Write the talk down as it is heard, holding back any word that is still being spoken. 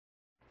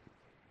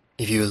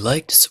If you would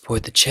like to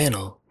support the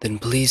channel, then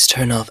please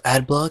turn off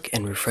adblock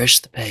and refresh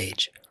the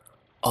page.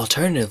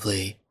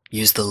 Alternatively,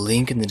 use the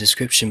link in the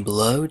description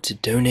below to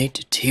donate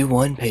to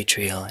T1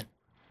 Patreon.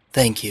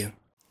 Thank you.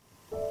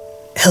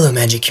 Hello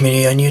Magic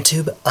community on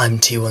YouTube, I'm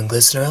T1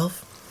 Glistener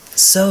Elf.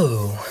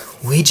 So,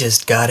 we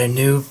just got a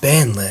new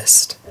ban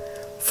list.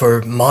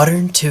 For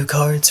Modern 2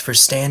 cards, for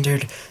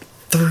Standard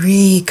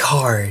 3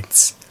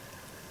 cards.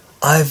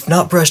 I've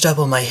not brushed up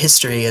on my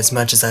history as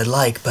much as I'd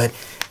like, but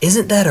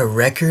isn't that a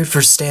record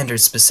for Standard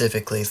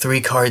specifically,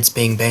 3 cards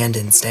being banned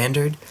in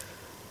Standard?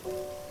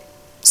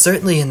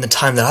 Certainly in the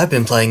time that I've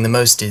been playing, the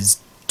most is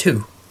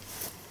 2.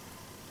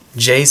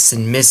 Jace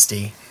and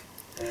Misty.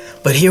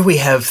 But here we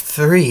have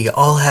 3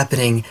 all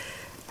happening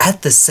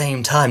at the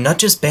same time, not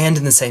just banned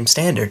in the same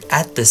Standard,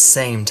 at the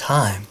same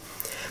time.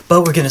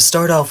 But we're going to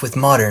start off with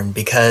Modern,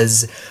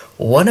 because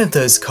one of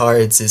those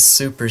cards is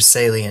super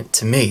salient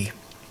to me,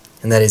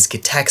 and that is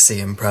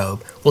Gitaxian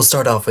Probe. We'll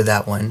start off with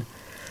that one.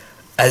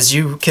 As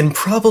you can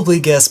probably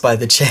guess by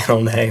the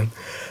channel name,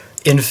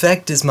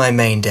 Infect is my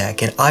main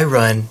deck, and I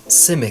run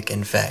Simic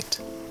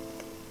Infect.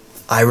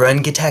 I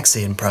run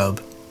Gitaxian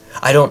Probe.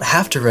 I don't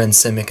have to run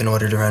Simic in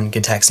order to run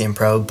Gitaxian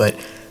Probe, but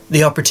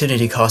the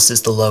opportunity cost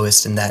is the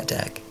lowest in that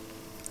deck.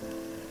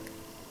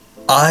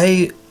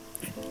 I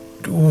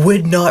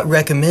would not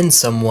recommend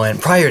someone,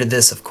 prior to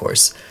this of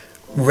course,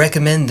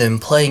 recommend them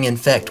playing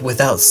Infect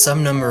without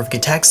some number of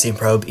Gitaxian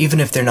Probe,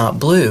 even if they're not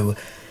blue,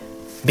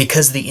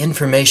 because the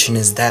information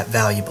is that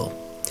valuable.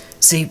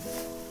 See,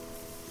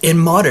 in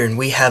Modern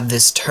we have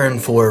this turn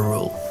 4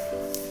 rule.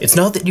 It's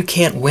not that you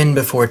can't win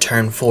before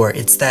turn 4,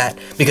 it's that,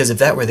 because if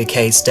that were the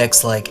case,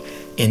 decks like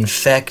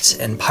Infect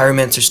and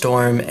Pyromancer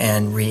Storm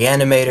and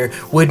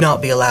Reanimator would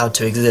not be allowed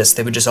to exist,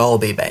 they would just all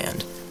be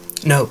banned.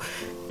 No,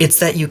 it's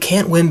that you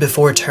can't win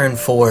before turn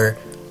 4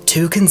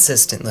 too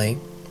consistently,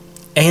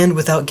 and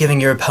without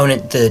giving your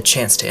opponent the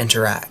chance to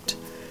interact.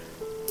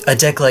 A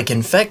deck like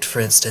Infect, for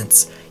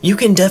instance, you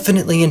can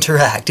definitely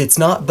interact. It's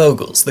not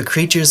Bogles. The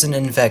creatures in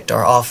Infect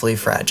are awfully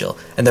fragile,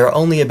 and there are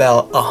only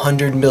about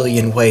 100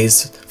 million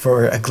ways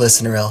for a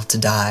Glistener Elf to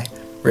die.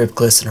 Rip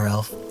Glistener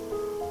Elf.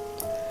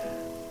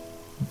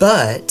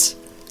 But,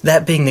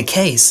 that being the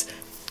case,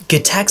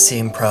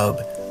 Gitaxian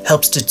Probe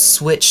helps to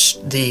switch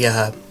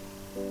the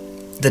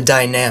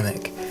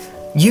dynamic.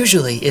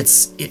 Usually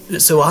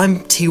so I'm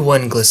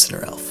T1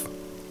 Glistener Elf.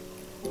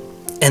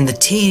 And the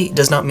T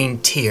does not mean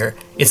tier,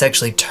 it's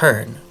actually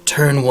turn.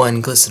 Turn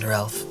 1 Glistener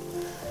Elf.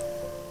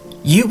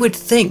 You would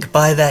think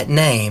by that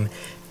name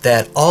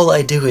that all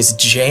I do is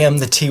jam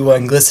the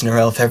T1 Glistener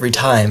Elf every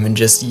time and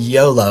just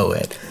YOLO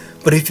it.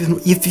 But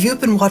if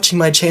you've been watching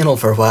my channel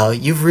for a while,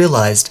 you've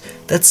realized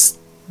that's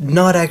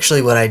not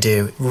actually what I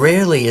do.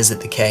 Rarely is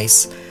it the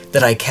case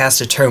that I cast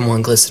a turn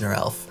 1 Glistener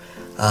Elf,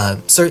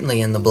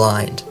 certainly in the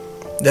blind.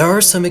 There are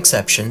some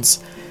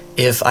exceptions.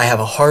 If I have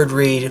a hard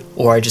read,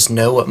 or I just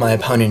know what my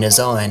opponent is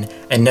on,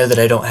 and know that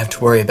I don't have to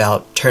worry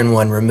about turn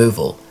 1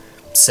 removal.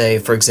 Say,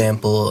 for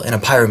example, in a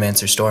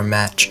Pyromancer Storm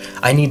match,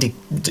 I need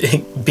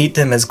to beat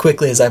them as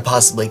quickly as I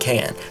possibly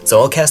can,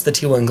 so I'll cast the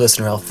T1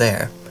 Glistener Elf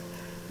there.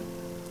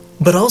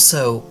 But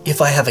also,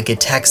 if I have a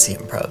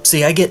Gitaxian Probe,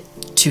 see, I get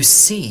to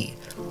see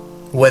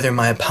whether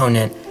my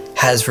opponent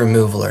has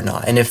removal or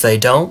not, and if they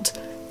don't,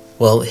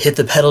 well, hit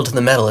the pedal to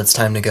the metal, it's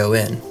time to go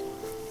in.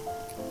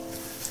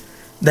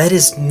 That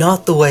is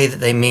not the way that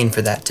they mean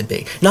for that to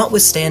be.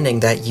 Notwithstanding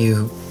that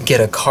you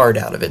get a card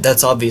out of it,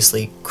 that's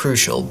obviously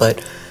crucial,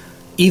 but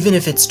even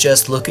if it's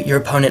just look at your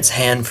opponent's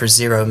hand for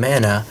 0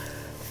 mana,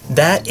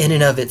 that in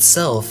and of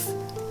itself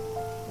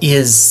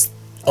is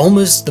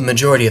almost the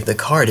majority of the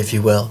card, if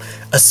you will,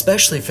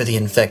 especially for the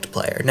Infect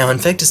player. Now,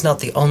 Infect is not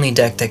the only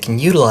deck that can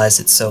utilize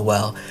it so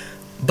well,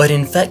 but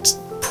Infect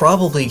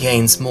probably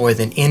gains more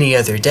than any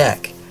other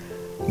deck,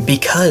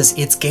 because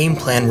its game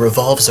plan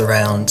revolves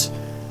around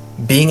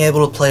being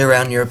able to play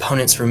around your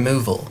opponent's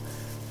removal,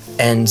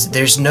 and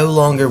there's no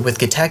longer with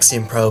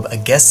Gitaxian Probe a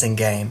guessing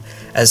game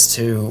as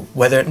to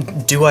whether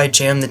do I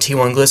jam the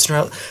T1 Glistener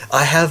Elf.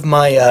 I have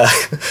my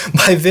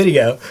my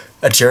video,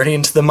 A Journey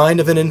into the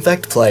Mind of an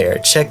Infect Player.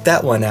 Check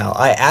that one out.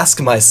 I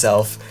ask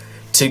myself,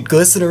 to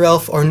Glistener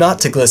Elf or not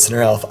to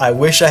Glistener Elf, I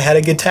wish I had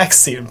a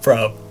Gitaxian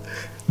Probe.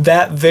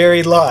 That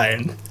very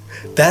line.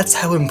 That's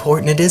how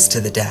important it is to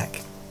the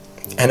deck.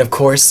 And of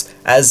course,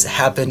 as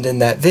happened in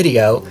that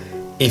video,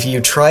 if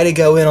you try to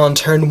go in on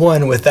turn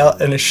 1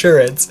 without an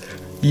assurance,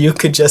 you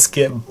could just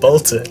get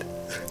bolted.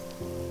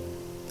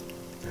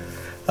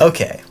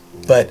 Okay,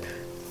 but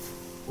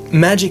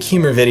magic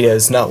humor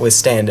videos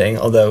notwithstanding,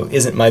 although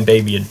isn't my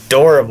baby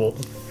adorable?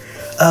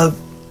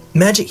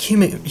 Magic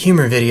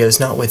humor videos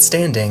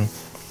notwithstanding,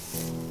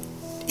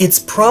 it's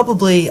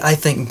probably, I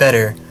think,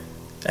 better,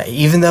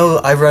 even though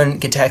I run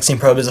Gitaxian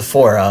Probe as a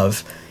 4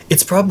 of,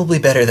 it's probably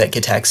better that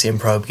Gitaxian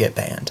Probe get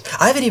banned.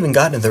 I haven't even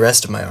gotten to the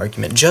rest of my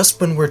argument, just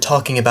when we're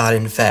talking about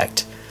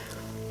Infect.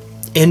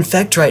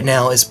 Infect right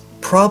now is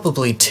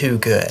probably too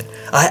good.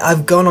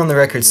 I've gone on the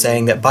record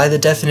saying that by the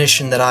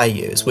definition that I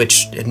use,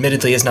 which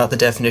admittedly is not the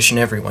definition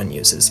everyone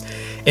uses,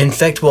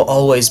 Infect will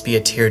always be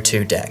a tier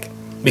 2 deck.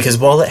 because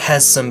while it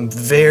has some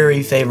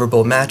very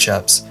favorable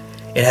matchups,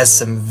 it has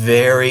some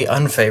very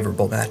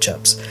unfavorable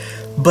matchups.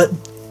 But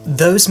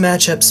those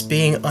matchups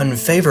being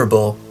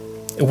unfavorable,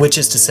 which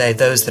is to say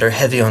those that are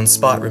heavy on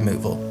spot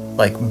removal,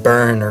 like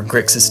Burn or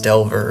Grixis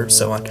Delver or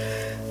so on,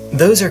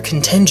 those are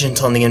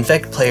contingent on the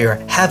Infect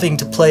player having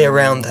to play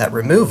around that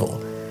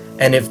removal,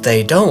 and if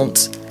they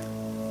don't,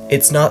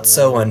 it's not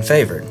so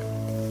unfavored.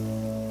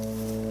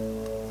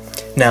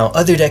 Now,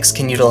 other decks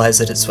can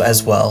utilize it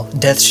as well.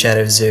 Death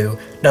Shadow Zoo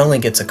not only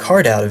gets a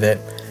card out of it,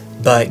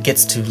 but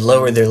gets to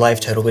lower their life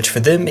total, which for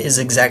them is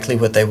exactly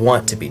what they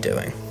want to be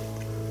doing.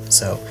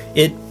 So,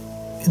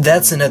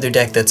 that's another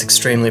deck that's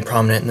extremely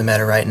prominent in the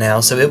meta right now,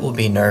 so it will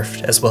be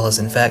nerfed, as well as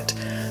Infect.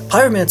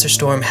 Pyromancer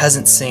Storm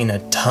hasn't seen a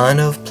ton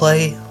of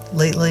play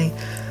lately,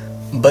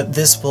 but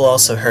this will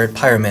also hurt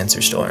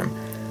Pyromancer Storm.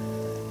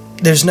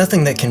 There's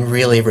nothing that can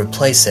really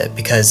replace it,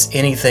 because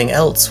anything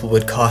else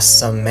would cost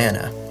some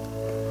mana.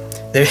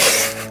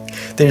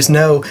 There's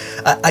no...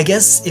 I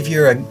guess if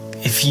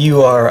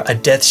you are a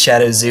Death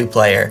Shadow Zoo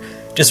player,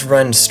 just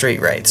run Street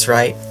Wraiths,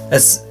 right?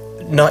 That's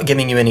not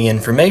giving you any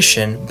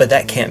information, but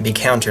that can't be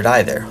countered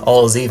either.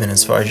 All is even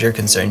as far as you're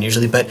concerned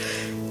usually, but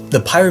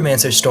the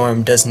Pyromancer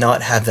Storm does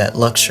not have that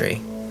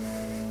luxury.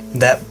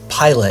 That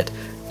pilot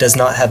does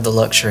not have the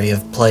luxury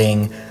of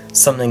playing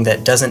something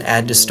that doesn't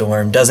add to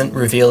Storm, doesn't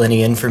reveal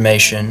any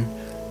information,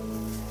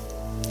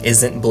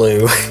 isn't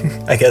blue.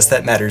 I guess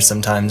that matters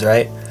sometimes,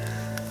 right?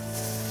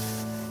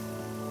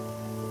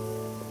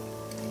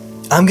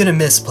 I'm gonna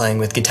miss playing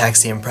with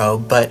Gitaxian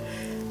Probe, but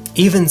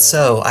even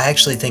so, I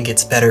actually think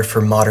it's better for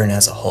Modern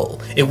as a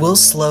whole. It will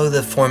slow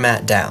the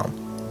format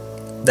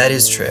down. That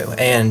is true,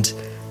 and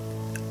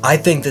I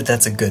think that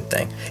that's a good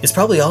thing. It's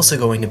probably also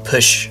going to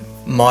push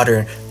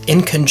Modern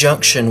in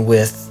conjunction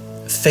with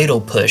Fatal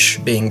Push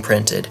being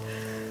printed.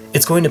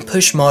 It's going to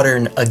push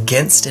Modern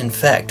against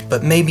Infect,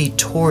 but maybe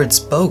towards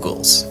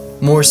Bogles.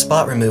 More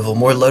spot removal,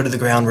 more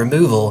low-to-the-ground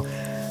removal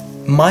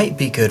might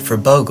be good for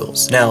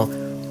Bogles. Now,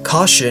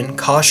 caution,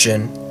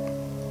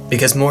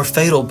 because more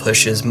Fatal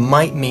Pushes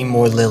might mean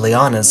more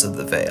Lilianas of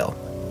the Veil,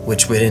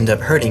 which would end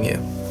up hurting you.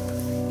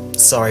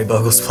 Sorry,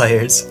 Bogles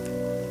players.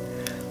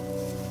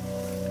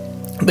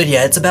 But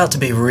yeah, it's about to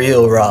be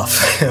real rough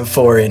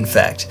for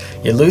Infect.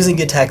 You're losing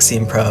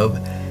Gitaxian Probe,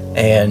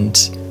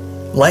 and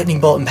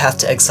Lightning Bolt and Path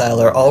to Exile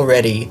are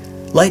already...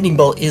 Lightning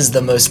Bolt is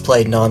the most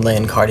played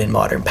non-land card in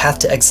Modern. Path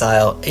to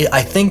Exile,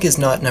 I think, is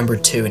not number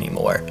 2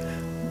 anymore.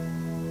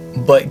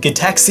 But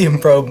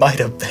Gitaxian Probe might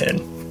have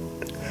been.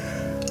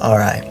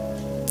 Alright.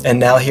 And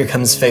now here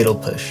comes Fatal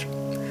Push.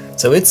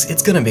 So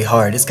it's gonna be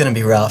hard, it's gonna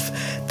be rough.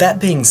 That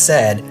being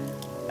said,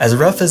 as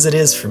rough as it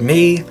is for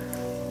me,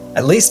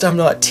 at least I'm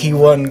not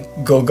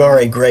T1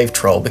 Golgari Grave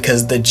Troll,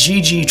 because the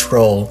GG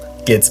Troll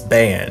gets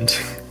banned.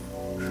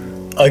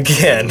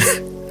 Again.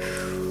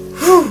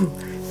 Whew.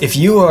 If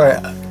you are...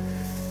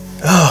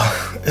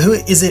 Oh, who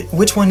is it?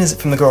 Which one is it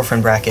from the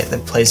girlfriend bracket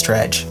that plays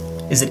Dredge?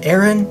 Is it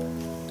Aaron?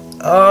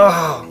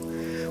 Oh,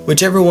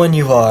 whichever one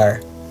you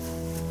are.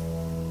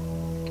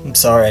 I'm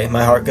sorry,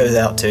 my heart goes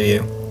out to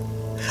you.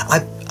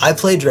 I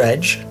play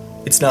Dredge.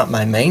 It's not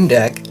my main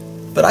deck,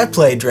 but I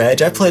play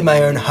Dredge. I play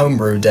my own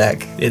homebrew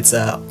deck. It's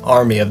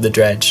Army of the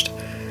Dredged.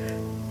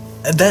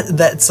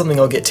 That's something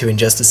I'll get to in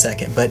just a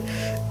second, but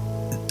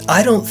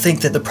I don't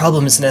think that the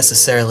problem is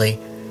necessarily...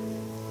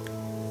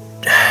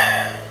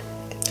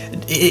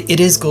 It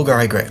is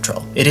Golgari Grave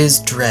Troll. It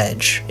is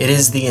Dredge. It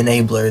is the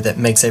enabler that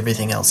makes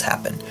everything else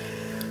happen.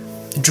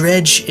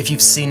 Dredge, if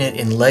you've seen it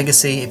in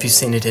Legacy, if you've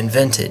seen it in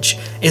Vintage,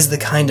 is the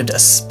kind of,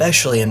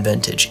 especially in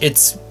Vintage,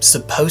 it's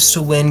supposed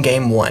to win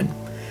game 1,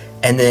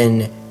 and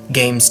then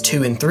games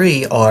 2 and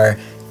 3 are,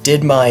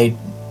 did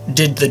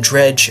the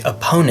Dredge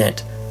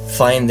opponent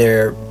find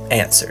their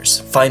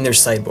answers, find their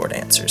sideboard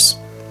answers?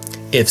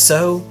 If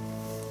so,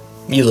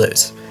 you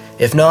lose.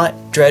 If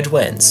not, Dredge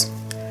wins.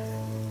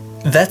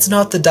 That's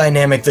not the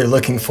dynamic they're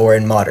looking for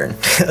in Modern,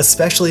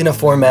 especially in a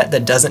format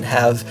that doesn't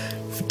have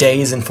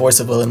days and force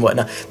of will and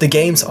whatnot. The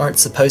games aren't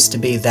supposed to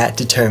be that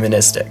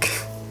deterministic.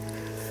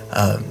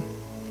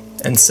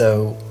 And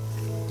so,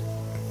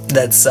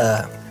 that's,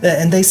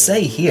 and they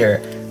say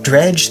here,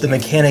 Dredge, the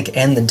mechanic,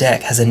 and the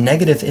deck has a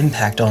negative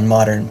impact on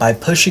Modern by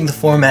pushing the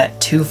format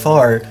too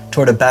far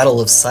toward a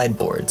battle of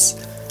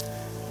sideboards.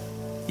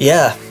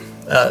 Yeah,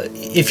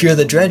 if you're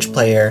the Dredge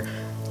player,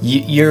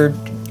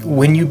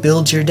 when you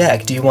build your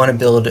deck, do you want to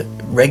build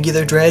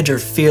regular Dredge or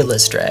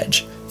Fearless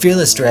Dredge?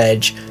 Fearless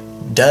Dredge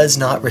does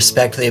not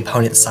respect the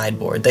opponent's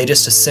sideboard. They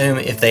just assume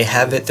if they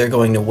have it, they're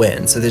going to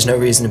win, so there's no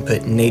reason to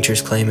put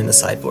Nature's Claim in the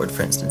sideboard,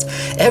 for instance.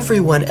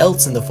 Everyone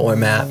else in the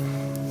format,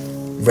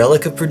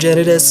 Relic of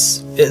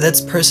Progenitus, that's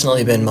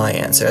personally been my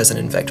answer as an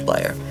Infect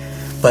player.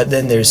 But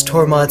then there's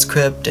Tormod's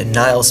Crypt, and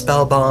Nile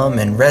Spellbomb,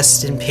 and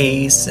Rest in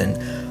Peace, and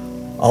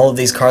all of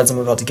these cards I'm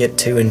about to get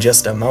to in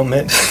just a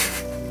moment.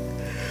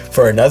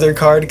 For another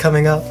card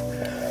coming up.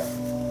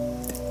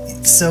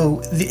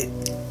 So,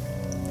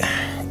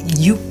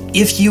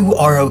 if you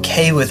are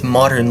okay with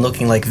Modern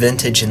looking like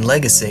Vintage and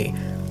Legacy,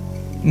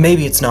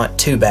 maybe it's not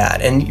too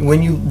bad. And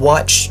when you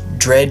watch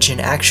Dredge in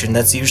action,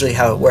 that's usually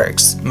how it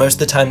works. Most of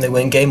the time they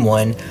win game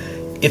 1.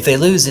 If they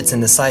lose, it's in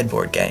the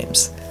sideboard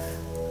games.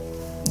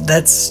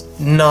 That's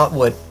not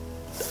what...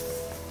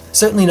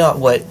 certainly not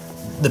what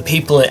the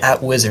people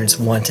at Wizards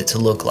want it to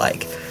look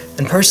like.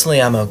 And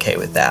personally, I'm okay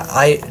with that.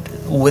 I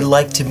would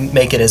like to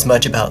make it as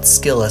much about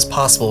skill as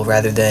possible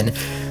rather than,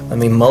 I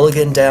mean,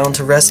 mulligan down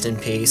to rest in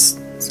peace.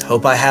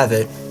 Hope I have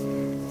it.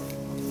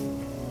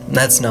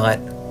 That's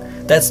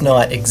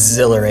not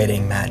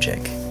exhilarating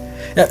Magic.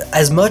 Now,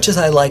 as much as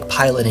I like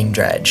piloting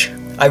Dredge,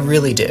 I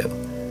really do.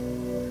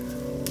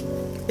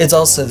 It's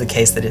also the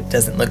case that it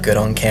doesn't look good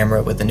on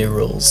camera with the new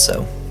rules,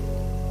 so...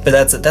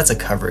 But that's a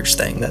coverage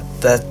thing.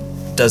 That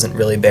doesn't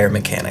really bear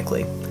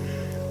mechanically.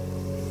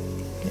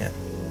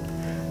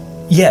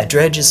 Yeah,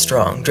 Dredge is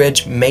strong.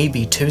 Dredge may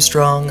be too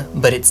strong,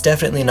 but it's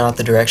definitely not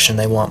the direction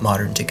they want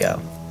Modern to go.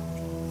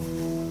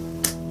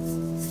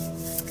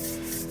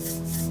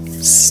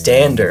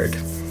 Standard.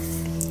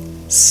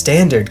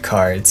 Standard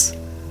cards.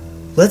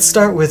 Let's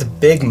start with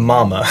Big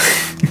Mama.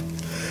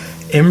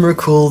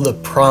 Emrakul, the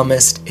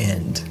Promised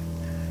End.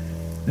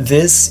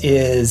 This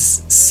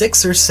is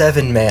 6 or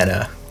 7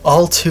 mana,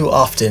 all too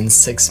often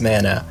 6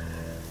 mana,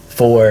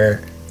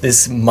 for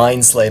this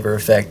Mindslaver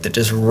effect that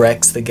just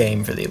wrecks the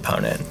game for the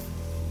opponent.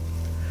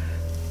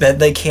 That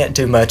they can't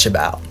do much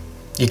about.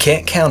 You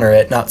can't counter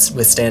it,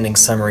 notwithstanding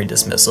Summary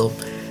Dismissal,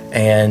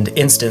 and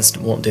Instanced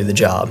won't do the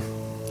job.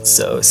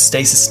 So,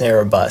 Stasis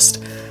Snare or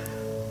bust.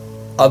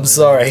 I'm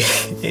sorry,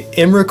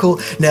 Emrakul.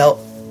 Now,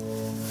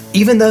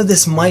 even though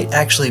this might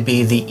actually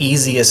be the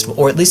easiest,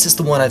 or at least it's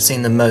the one I've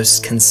seen the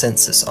most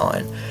consensus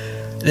on,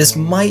 this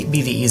might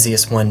be the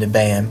easiest one to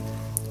ban.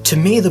 To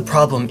me, the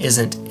problem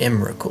isn't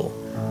Emrakul.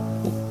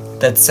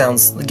 That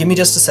sounds... Give me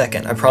just a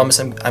second. I promise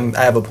I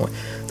have a point.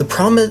 The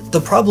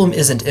problem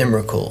isn't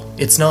Emrakul.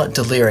 It's not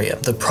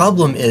Delirium. The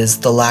problem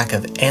is the lack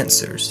of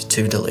answers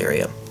to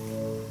Delirium.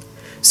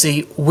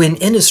 See, when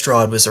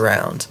Innistrad was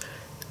around,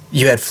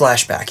 you had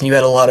Flashback, and you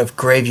had a lot of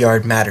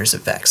Graveyard Matters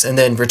effects, and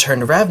then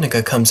Return to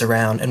Ravnica comes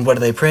around, and what do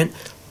they print?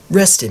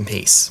 Rest in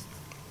Peace.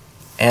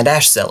 And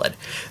Ash Zealot.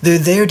 They're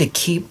there to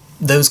keep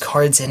those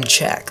cards in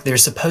check. They're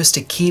supposed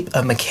to keep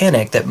a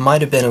mechanic that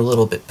might have been a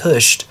little bit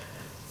pushed,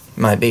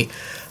 might be,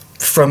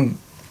 from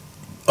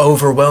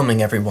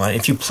overwhelming everyone.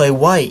 If you play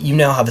white, you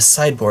now have a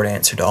sideboard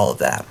answer to all of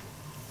that.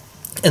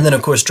 And then,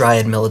 of course,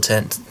 Dryad,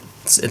 Militant,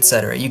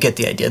 etc. You get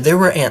the idea. There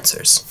were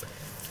answers.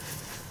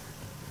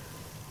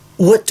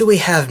 What do we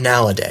have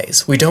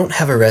nowadays? We don't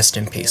have a Rest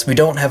in Peace. We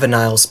don't have a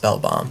Nile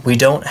Spellbomb. We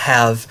don't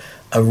have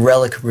a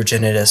Relic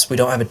Progenitus. We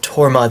don't have a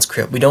Tormod's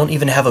Crypt. We don't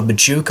even have a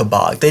Bojuka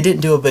Bog. They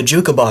didn't do a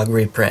Bojuka Bog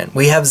reprint.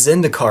 We have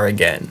Zendikar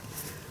again.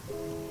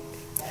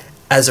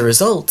 As a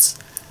result,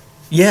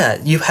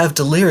 yeah, you have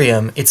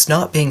Delirium. It's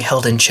not being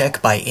held in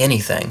check by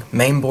anything,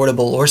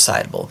 mainboardable or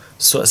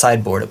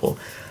sideboardable.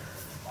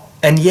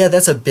 And yeah,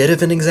 that's a bit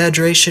of an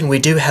exaggeration. We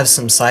do have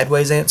some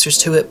sideways answers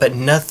to it, but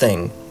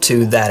nothing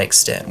to that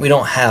extent. We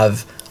don't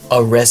have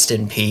a Rest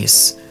in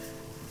Peace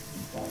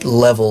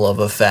level of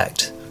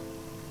effect.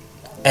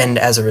 And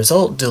as a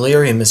result,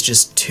 Delirium is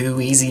just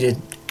too easy to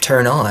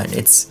turn on.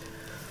 It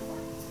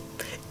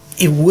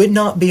would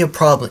not be a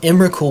problem.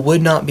 Emrakul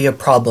would not be a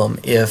problem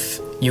if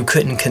you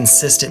couldn't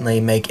consistently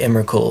make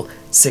Emrakul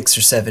 6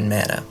 or 7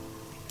 mana.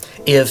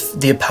 If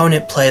the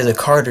opponent plays a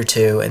card or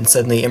two and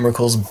suddenly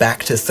Emrakul's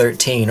back to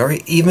 13, or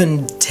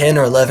even 10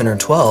 or 11 or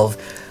 12,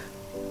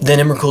 then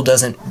Emrakul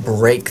doesn't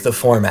break the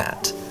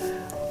format.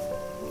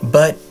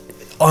 But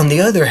on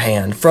the other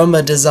hand, from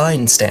a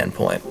design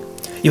standpoint,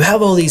 you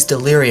have all these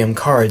Delirium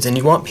cards and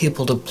you want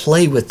people to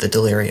play with the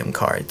Delirium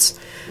cards.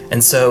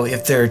 And so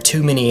if there are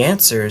too many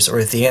answers, or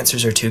if the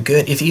answers are too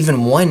good, if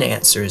even one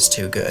answer is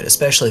too good,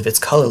 especially if it's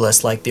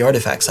colorless like the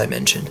artifacts I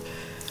mentioned,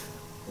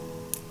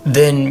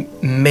 then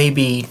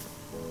maybe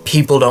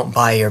people don't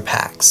buy your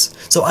packs.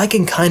 So I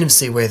can kind of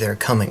see where they're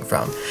coming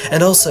from.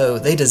 And also,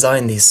 they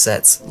designed these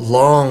sets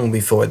long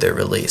before they're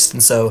released,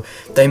 and so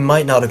they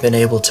might not have been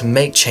able to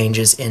make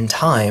changes in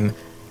time.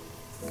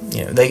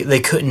 You know,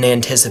 they couldn't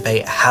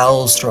anticipate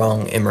how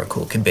strong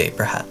Emrakul could be,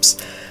 perhaps.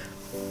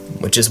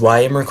 Which is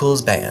why Emrakul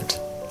is banned,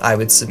 I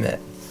would submit.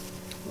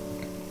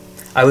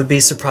 I would be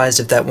surprised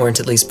if that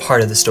weren't at least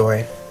part of the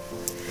story.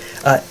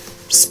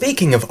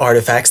 Speaking of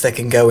artifacts that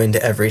can go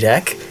into every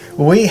deck,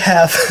 we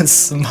have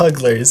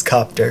Smuggler's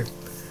Copter.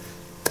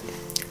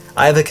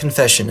 I have a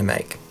confession to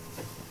make.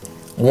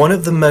 One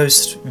of the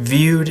most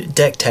viewed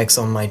deck techs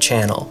on my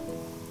channel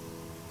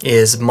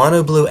is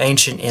Mono Blue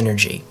Ancient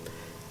Energy,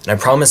 and I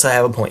promise I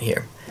have a point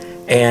here.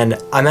 And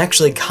I'm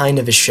actually kind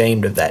of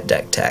ashamed of that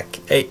deck tech.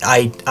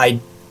 I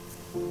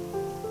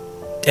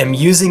am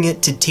using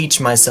it to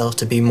teach myself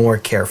to be more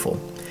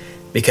careful,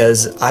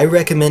 because I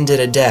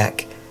recommended a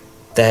deck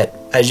that,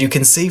 as you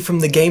can see from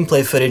the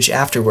gameplay footage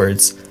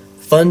afterwards,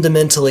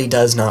 fundamentally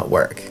does not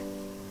work.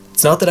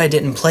 It's not that I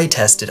didn't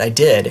playtest it, I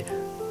did,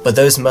 but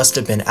those must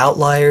have been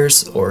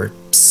outliers, or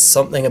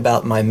something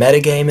about my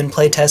metagame in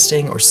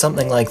playtesting, or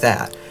something like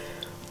that.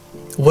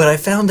 What I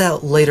found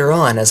out later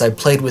on as I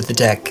played with the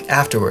deck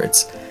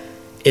afterwards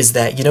is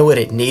that, you know what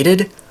it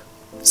needed?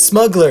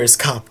 Smuggler's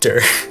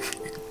Copter.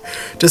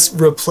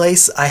 Just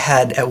replace, I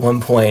had at one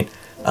point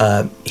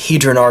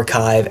Hedron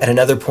Archive, at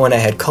another point I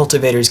had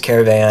Cultivator's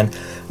Caravan.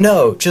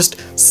 No, just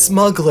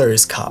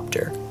Smuggler's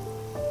Copter.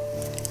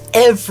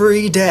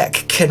 Every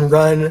deck can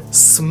run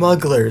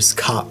Smuggler's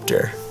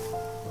Copter.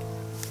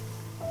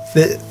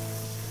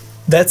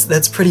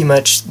 That's pretty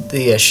much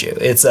the issue.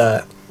 It's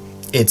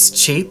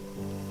cheap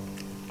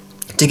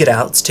to get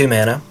out, it's 2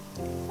 mana,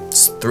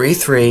 it's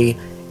 3/3,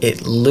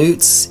 it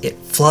loots, it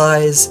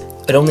flies,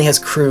 it only has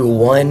crew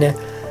 1.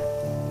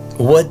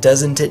 What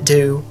doesn't it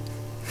do?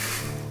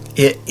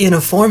 In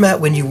a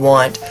format when you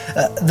want,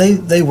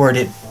 they word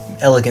it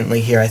elegantly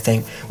here, I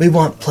think. We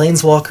want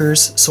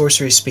Planeswalkers,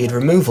 sorcery speed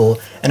removal,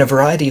 and a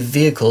variety of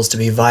vehicles to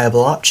be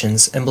viable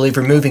options, and believe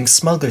removing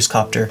Smuggler's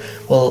Copter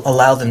will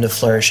allow them to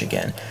flourish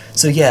again.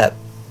 So yeah,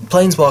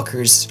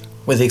 Planeswalkers,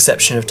 with the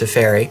exception of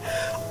Teferi,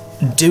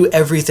 do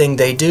everything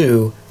they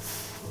do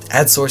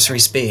at sorcery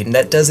speed, and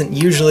that doesn't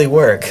usually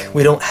work.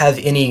 We don't have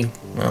any,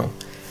 well,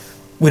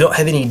 we don't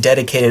have any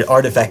dedicated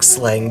artifact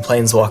slaying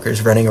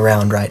Planeswalkers running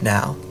around right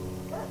now.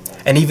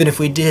 And even if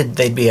we did,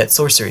 they'd be at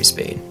sorcery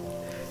speed.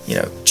 You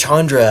know,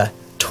 Chandra,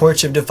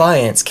 Torch of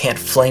Defiance, can't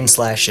flame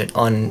slash it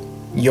on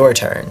your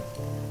turn.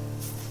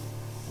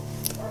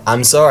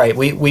 I'm sorry,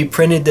 we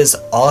printed this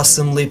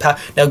awesomely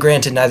now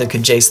granted, neither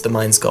could Jace the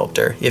Mind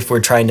Sculptor, if we're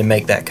trying to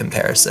make that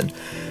comparison.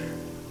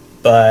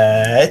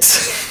 But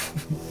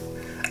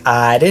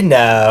I didn't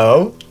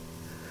know.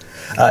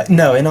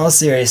 No, in all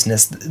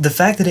seriousness, the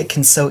fact that it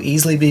can so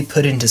easily be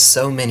put into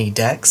so many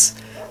decks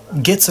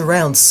gets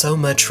around so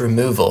much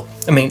removal.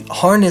 I mean,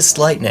 Harnessed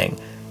Lightning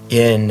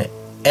in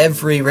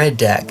every red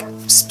deck,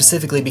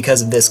 specifically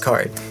because of this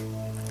card.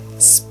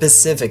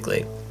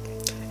 Specifically.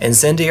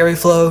 Incendiary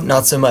Flow,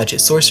 not so much,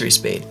 it's sorcery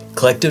speed.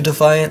 Collective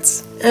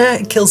Defiance,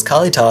 it kills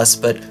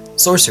Kalitas, but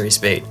sorcery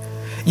speed.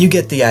 You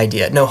get the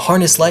idea. No,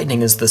 Harnessed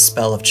Lightning is the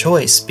spell of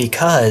choice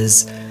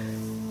because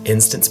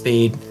instant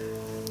speed.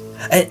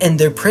 And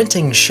they're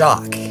printing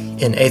Shock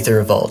in Aether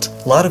Revolt.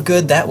 A lot of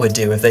good that would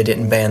do if they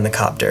didn't ban the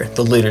Copter,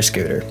 the Looter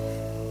Scooter.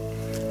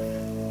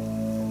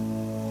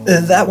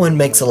 That one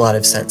makes a lot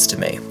of sense to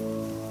me.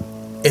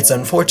 It's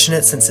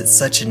unfortunate since it's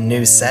such a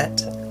new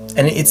set,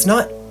 and it's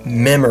not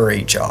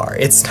memory jar.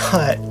 It's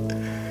not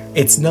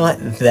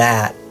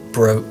that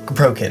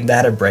broken,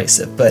 that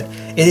abrasive, but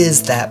it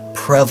is that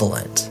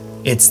prevalent.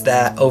 It's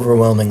that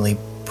overwhelmingly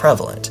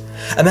prevalent.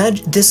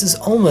 Imagine, this is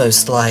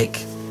almost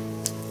like,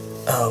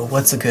 oh,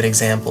 what's a good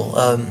example?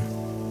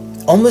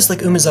 Almost like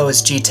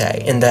Umezawa's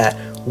Jite, in that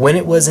when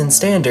it was in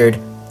Standard,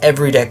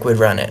 every deck would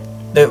run it.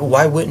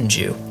 Why wouldn't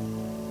you?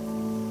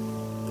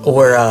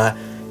 Or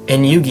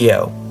in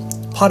Yu-Gi-Oh!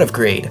 Pot of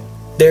Greed.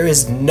 There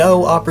is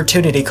no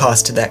opportunity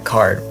cost to that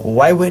card.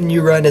 Why wouldn't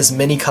you run as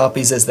many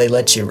copies as they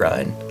let you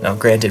run? Now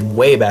granted,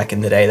 way back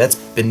in the day, that's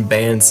been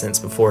banned since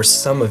before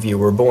some of you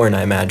were born,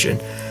 I imagine.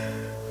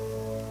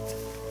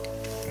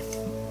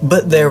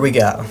 But there we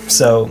go.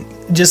 So,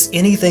 just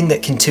anything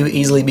that can too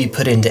easily be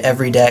put into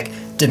every deck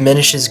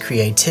diminishes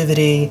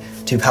creativity,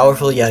 too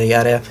powerful, yada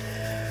yada.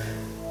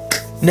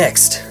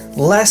 Next,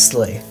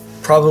 lastly,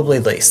 probably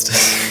least,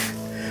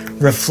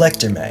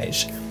 Reflector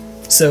Mage.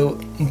 So,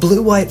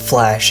 Blue-White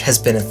Flash has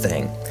been a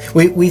thing.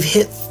 We've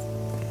hit,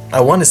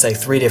 I want to say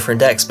 3 different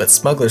decks, but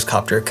Smuggler's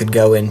Copter could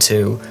go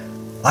into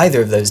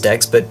either of those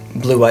decks, but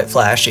Blue-White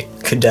Flash, it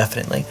could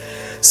definitely.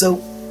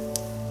 So,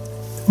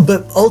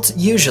 but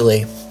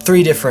usually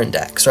 3 different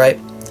decks, right?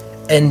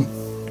 And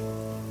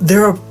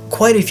there are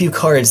quite a few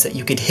cards that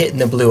you could hit in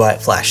the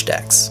Blue-White Flash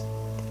decks.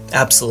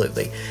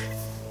 Absolutely.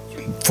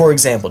 For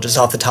example, just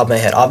off the top of my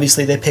head,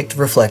 obviously they picked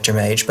Reflector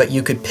Mage, but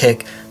you could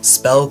pick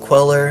Spell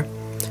Queller,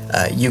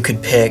 you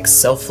could pick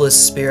Selfless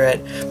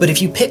Spirit, but if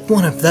you pick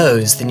one of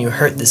those, then you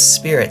hurt the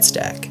Spirits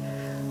deck.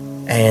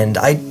 And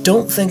I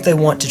don't think they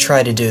want to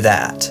try to do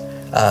that.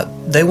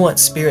 They want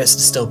Spirits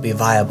to still be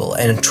viable,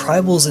 and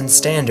Tribals in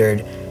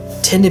Standard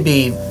tend to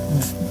be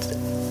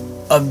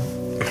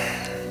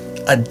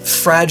a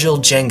fragile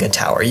Jenga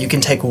tower. You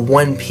can take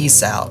one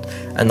piece out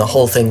and the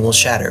whole thing will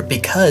shatter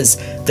because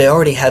they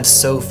already have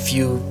so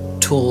few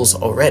tools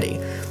already.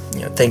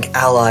 You know, think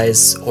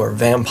allies or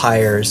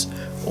vampires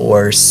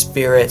or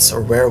spirits or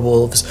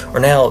werewolves or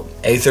now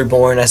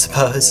Aetherborn, I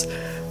suppose.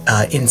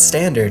 In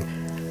Standard,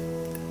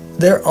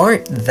 there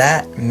aren't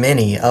that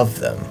many of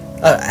them.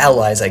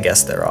 Allies, I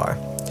guess there are.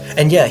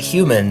 And yeah,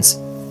 humans,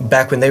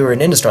 back when they were in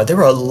Innistrad, there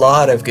were a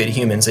lot of good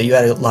humans, so you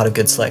had a lot of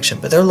good selection,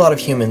 but there are a lot of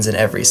humans in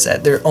every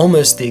set. They're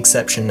almost the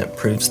exception that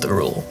proves the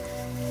rule.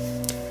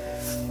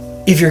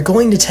 If you're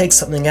going to take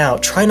something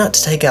out, try not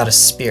to take out a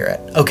spirit.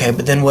 Okay,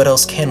 but then what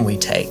else can we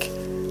take?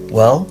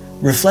 Well,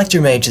 Reflector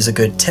Mage is a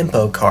good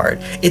tempo card.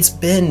 It's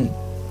been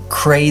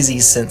crazy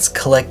since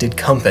Collected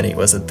Company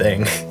was a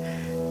thing.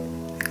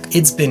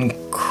 It's been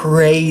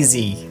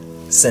crazy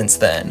since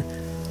then.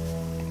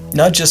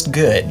 Not just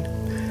good.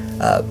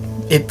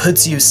 It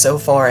puts you so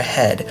far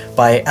ahead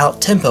by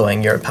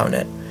out-tempoing your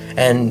opponent,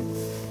 and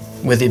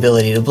with the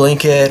ability to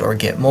blink it or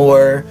get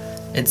more,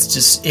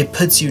 it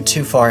puts you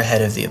too far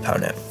ahead of the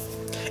opponent,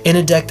 in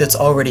a deck that's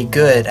already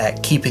good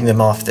at keeping them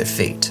off their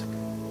feet.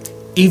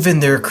 even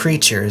their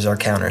creatures are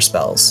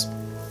counterspells.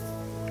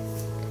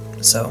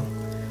 So,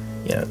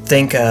 you know,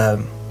 think,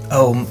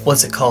 oh,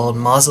 what's it called?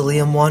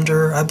 Mausoleum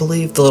Wanderer, I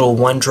believe? The little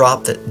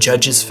 1-drop that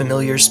judges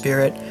Familiar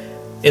Spirit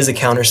is a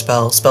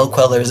counterspell. Spell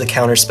Queller is a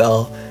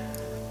counterspell.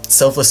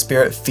 Selfless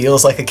Spirit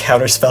feels like a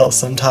counterspell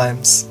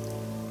sometimes.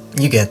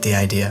 You get the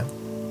idea.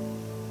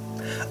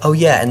 Oh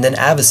yeah, and then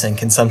Avacyn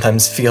can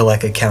sometimes feel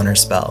like a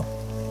counterspell.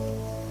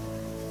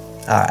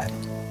 Alright.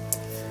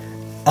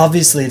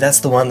 Obviously, that's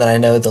the one that I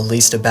know the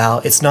least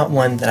about. It's not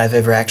one that I've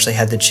ever actually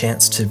had the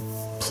chance to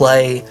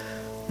play,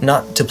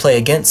 not to play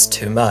against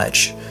too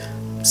much.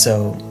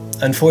 So,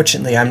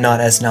 unfortunately, I'm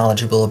not as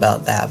knowledgeable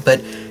about that.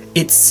 But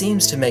it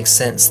seems to make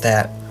sense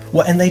that,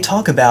 well, and they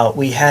talk about,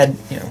 we had,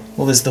 you know,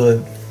 what was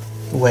the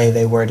way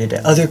they worded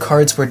it? Other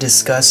cards were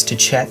discussed to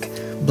check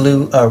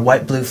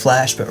white-blue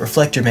flash, but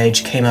Reflector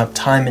Mage came up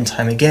time and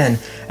time again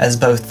as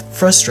both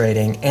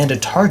frustrating and a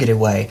targeted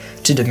way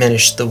to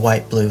diminish the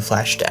white-blue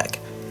flash deck.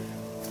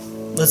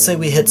 Let's say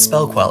we hit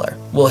Spell Queller.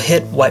 We'll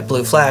hit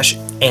white-blue flash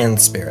and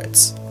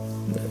spirits.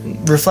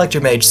 Reflector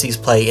Mage sees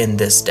play in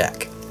this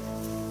deck.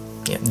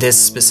 Yeah, this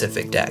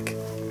specific deck.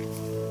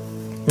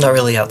 Not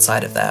really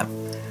outside of that.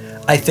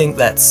 I think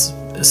that's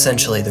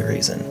essentially the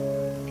reason.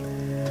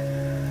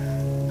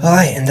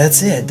 Alright, and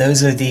that's it.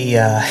 Those are the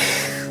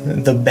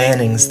the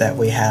bannings that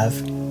we have.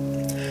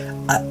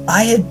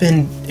 I had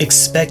been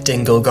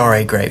expecting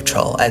Golgari Grave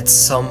Troll at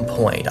some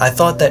point. I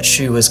thought that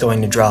shoe was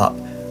going to drop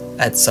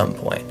at some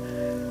point.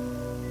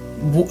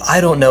 I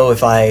don't know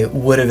if I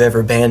would have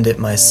ever banned it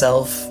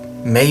myself.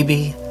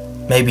 Maybe,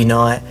 maybe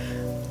not.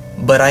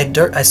 But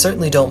I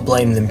certainly don't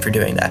blame them for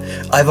doing that.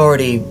 I've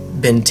already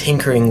been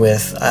tinkering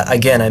with,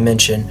 again I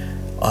mentioned,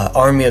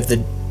 Army of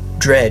the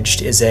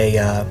Dredged is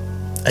a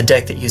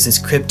deck that uses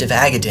Crypt of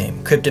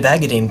Agadeem. Crypt of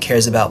Agadeem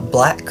cares about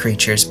black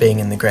creatures being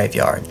in the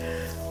graveyard.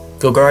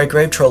 Golgari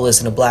Grave Troll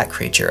isn't a black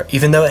creature.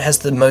 Even though it has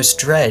the most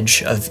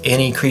dredge of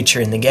any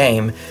creature in the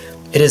game,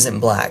 it isn't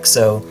black.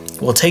 So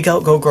we'll take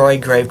out Golgari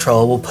Grave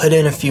Troll, we'll put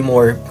in a few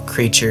more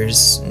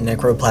creatures,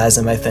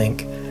 Necroplasm I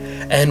think,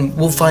 and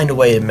we'll find a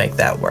way to make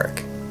that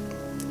work.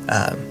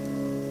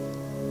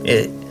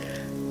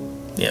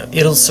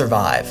 It'll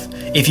survive.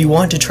 If you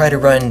want to try to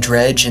run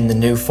Dredge in the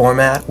new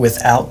format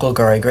without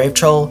Golgari Grave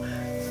Troll,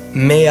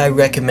 may I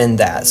recommend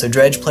that. So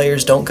Dredge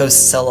players, don't go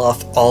sell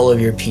off all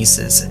of your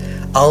pieces.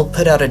 I'll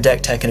put out a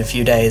deck tech in a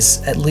few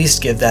days, at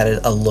least give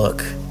that a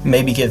look.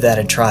 Maybe give that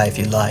a try if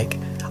you'd like.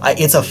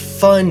 It's a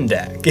fun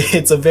deck.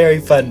 It's a very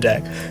fun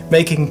deck.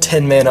 Making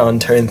 10 mana on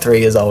turn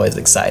 3 is always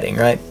exciting,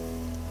 right?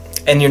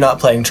 And you're not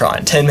playing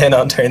Tron. 10 mana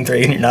on turn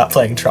 3 and you're not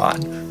playing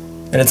Tron.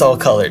 And it's all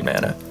colored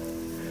mana.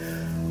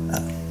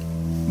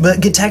 But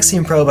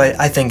Gitaxian Probe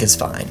I think is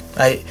fine.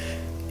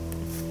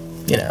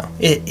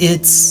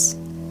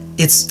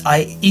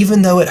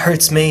 Even though it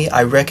hurts me,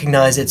 I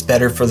recognize it's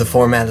better for the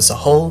format as a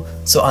whole,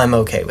 so I'm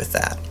okay with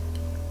that.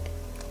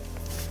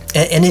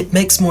 And it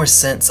makes more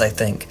sense, I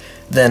think,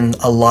 than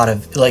a lot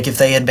of, like if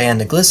they had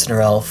banned a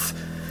Glistener Elf,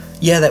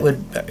 yeah, that would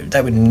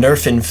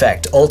nerf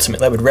Infect,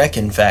 ultimately, that would wreck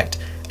Infect,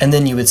 and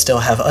then you would still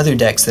have other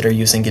decks that are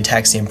using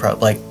Gitaxian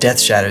Probe, like Death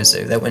Shadow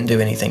Zoo, that wouldn't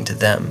do anything to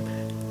them.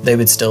 They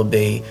would still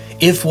be,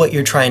 if what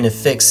you're trying to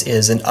fix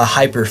is a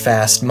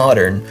hyper-fast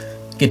modern,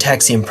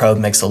 Gitaxian Probe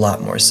makes a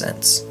lot more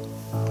sense.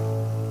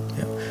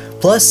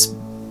 Plus,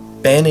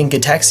 banning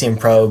Gitaxian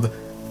Probe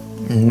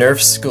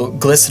nerfs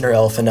Glistener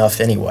Elf enough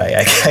anyway,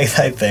 I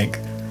think.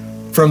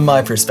 From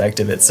my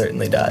perspective, it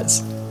certainly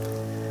does.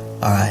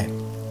 Alright,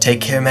 take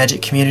care,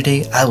 Magic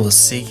community. I will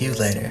see you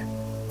later.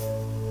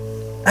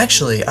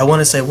 Actually, I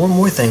want to say one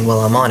more thing while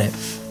I'm on it.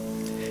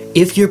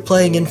 If you're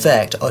playing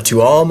Infect,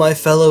 to all my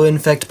fellow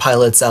Infect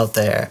pilots out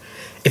there,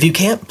 if you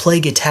can't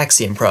play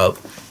Gitaxian Probe,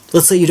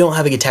 let's say you don't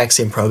have a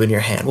Gitaxian Probe in your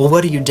hand, well,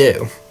 what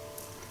do?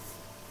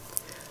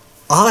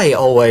 I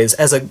always,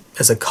 as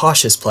a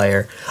cautious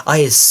player, I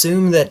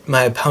assume that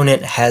my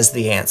opponent has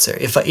the answer.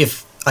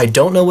 If I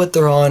don't know what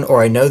they're on,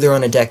 or I know they're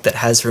on a deck that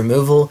has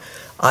removal,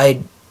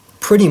 I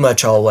pretty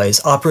much always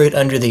operate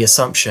under the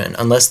assumption,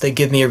 unless they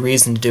give me a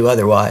reason to do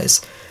otherwise,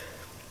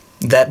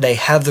 that they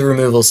have the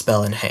removal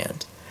spell in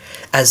hand.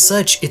 As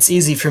such, it's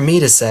easy for me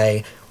to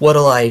say,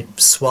 what'll I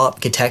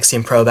swap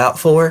Gitaxian Probe out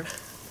for?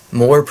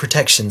 More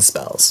protection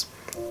spells.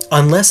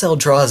 Unless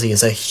Eldrazi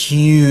is a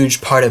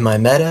huge part of my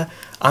meta,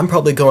 I'm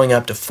probably going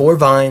up to 4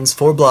 Vines,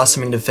 4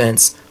 Blossoming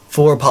Defense,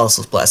 4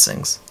 Apostle's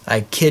Blessings.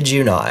 I kid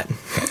you not.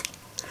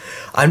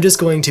 I'm just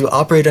going to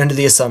operate under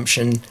the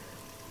assumption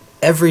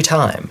every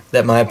time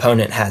that my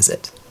opponent has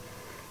it.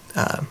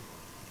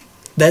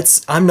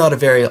 I'm not a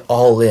very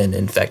all-in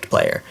Infect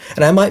player,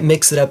 and I might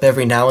mix it up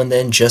every now and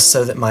then just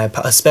so that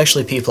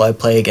especially people I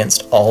play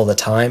against all the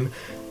time,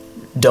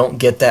 don't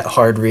get that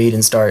hard read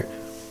and start,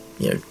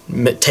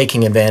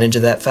 taking advantage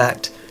of that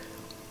fact.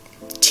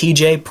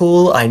 TJ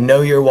Pool, I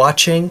know you're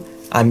watching.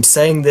 I'm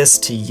saying this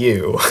to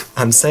you.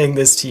 I'm saying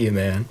this to you,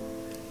 man.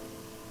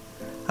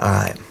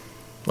 Alright.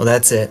 Well,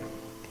 that's it.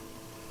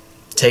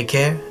 Take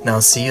care, and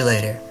I'll see you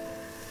later.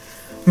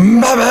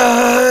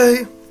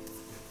 Bye-bye!